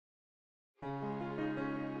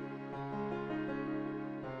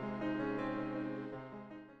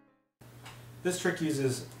This trick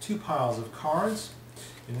uses two piles of cards.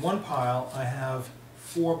 In one pile I have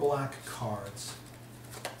 4 black cards.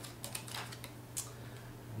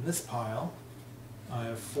 In this pile I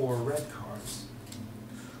have 4 red cards.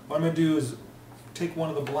 What I'm going to do is take one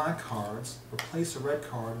of the black cards, replace a red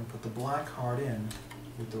card, and put the black card in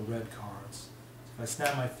with the red cards. So if I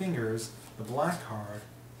snap my fingers, the black card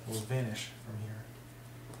will vanish from here.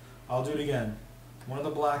 I'll do it again. One of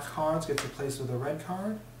the black cards gets replaced with a red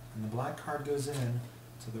card, and the black card goes in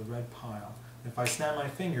to the red pile. If I snap my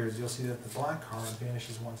fingers, you'll see that the black card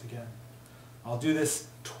vanishes once again. I'll do this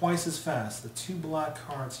twice as fast. The 2 black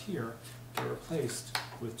cards here get replaced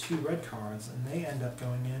with 2 red cards, and they end up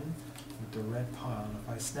going in with the red pile. And if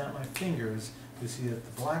I snap my fingers, you see that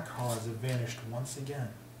the black cards have vanished once again.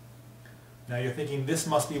 Now you're thinking this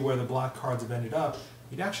must be where the black cards have ended up.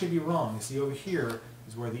 You'd actually be wrong. You see over here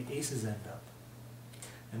is where the aces end up.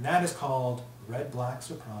 And that is called red-black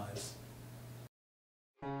surprise.